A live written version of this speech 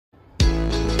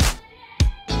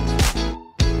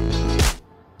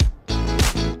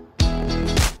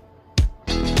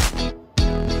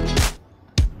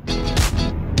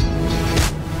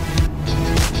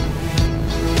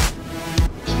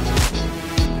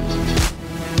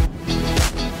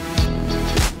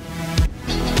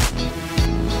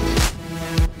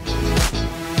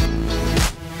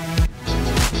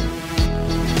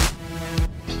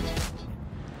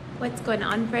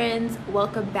on, friends?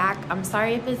 Welcome back. I'm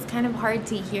sorry if it's kind of hard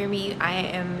to hear me. I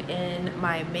am in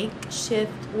my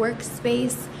makeshift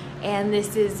workspace, and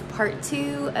this is part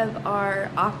 2 of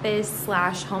our office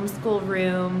slash homeschool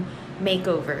room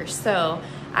makeover. So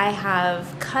I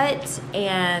have cut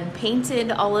and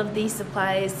painted all of these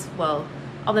supplies, well,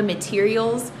 all the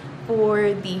materials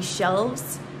for the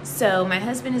shelves. So my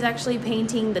husband is actually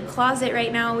painting the closet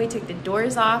right now. We took the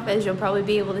doors off, as you'll probably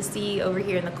be able to see over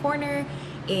here in the corner,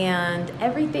 and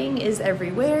everything is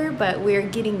everywhere, but we're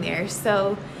getting there.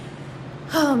 So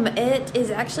it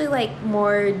is actually like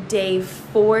more day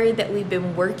 4 that we've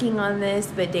been working on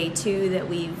this, but day 2 that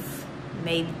we've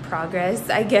made progress,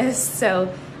 I guess.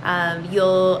 So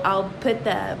I'll put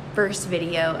the first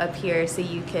video up here so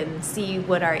you can see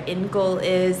what our end goal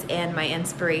is and my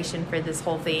inspiration for this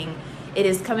whole thing. It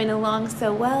is coming along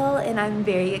so well, and I'm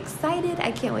very excited.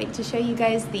 I can't wait to show you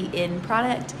guys the end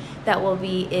product that will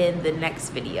be in the next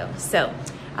video. So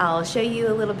I'll show you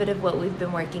a little bit of what we've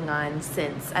been working on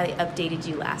since I updated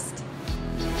you last.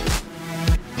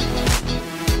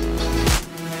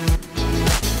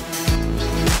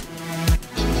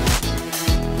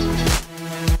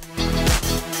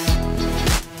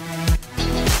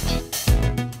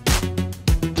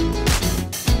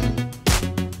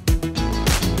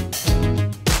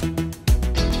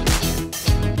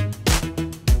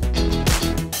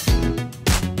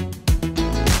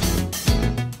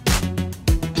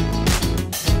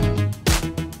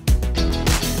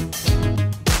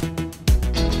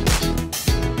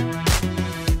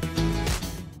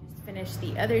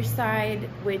 The other side,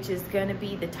 which is going to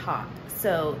be the top.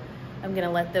 So I'm going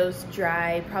to let those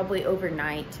dry probably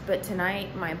overnight, but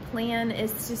tonight my plan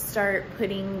is to start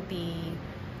putting the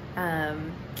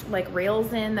like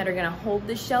rails in that are going to hold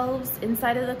the shelves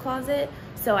inside of the closet.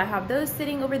 So I have those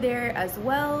sitting over there as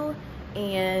well,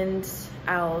 and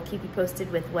I'll keep you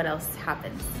posted with what else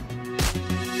happens.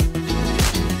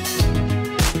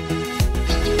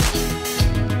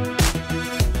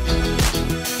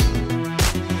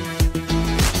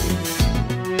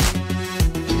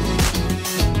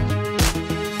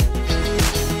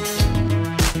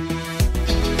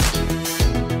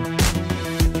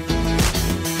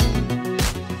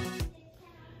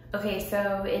 Okay,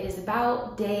 so it is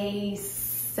about day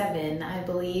 7, I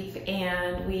believe,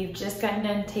 and we've just gotten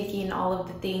done taking all of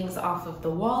the things off of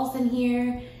the walls in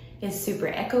here. It's super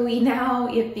echoey now,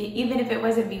 even if it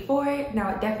wasn't before, now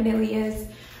it definitely is.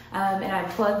 And I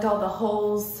plugged all the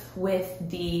holes with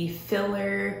the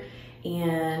filler,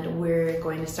 and we're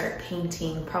going to start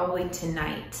painting probably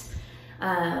tonight.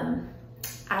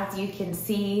 As you can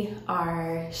see,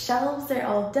 our shelves are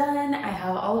all done. I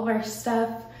have all of our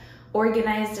stuff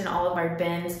organized in all of our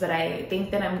bins, but I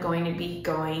think that I'm going to be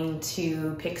going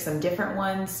to pick some different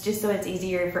ones just so it's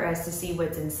easier for us to see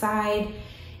what's inside,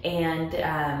 and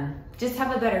just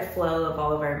have a better flow of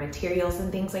all of our materials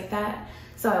and things like that.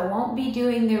 So I won't be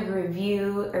doing the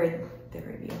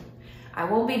I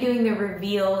won't be doing the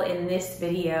reveal in this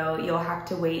video. You'll have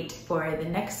to wait for the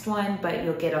next one, but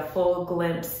you'll get a full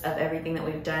glimpse of everything that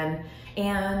we've done.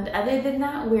 And other than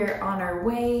that, we're on our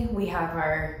way. We have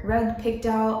our rug picked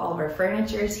out, all of our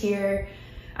furniture is here.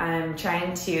 I'm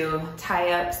trying to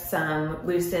tie up some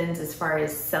loose ends as far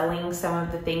as selling some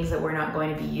of the things that we're not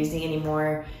going to be using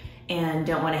anymore and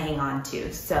don't want to hang on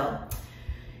to. So,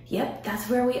 yep, that's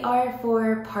where we are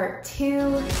for part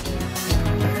 2.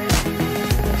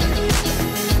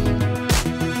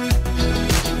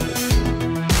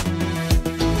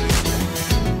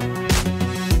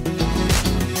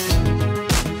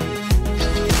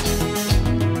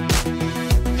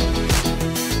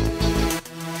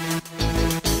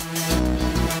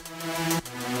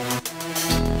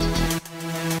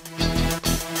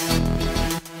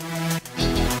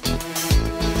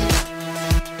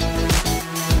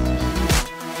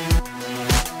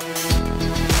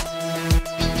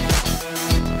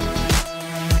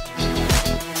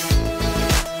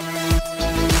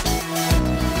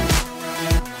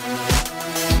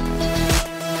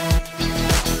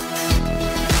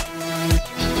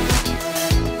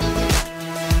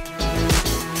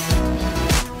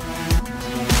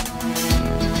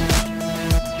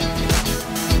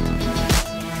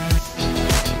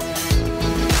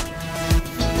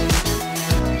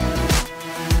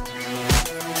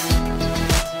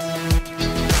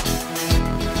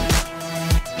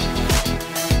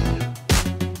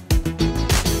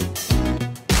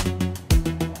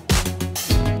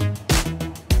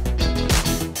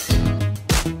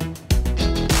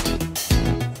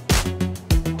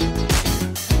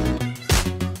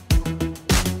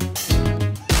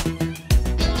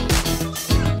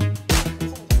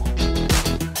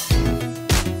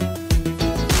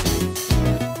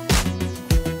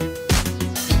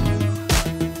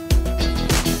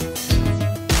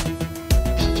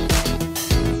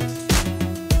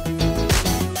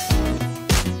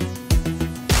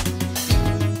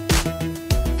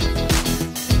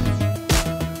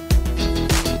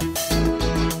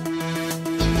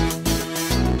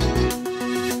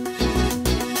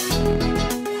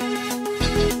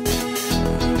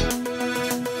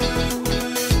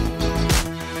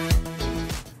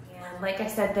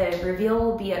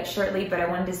 up shortly, but I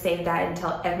wanted to save that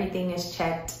until everything is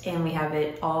checked and we have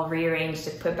it all rearranged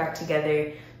and put back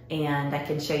together, and I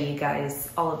can show you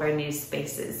guys all of our new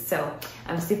spaces. So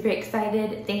I'm super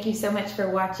excited. Thank you so much for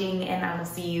watching, and I will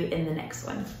see you in the next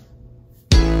one.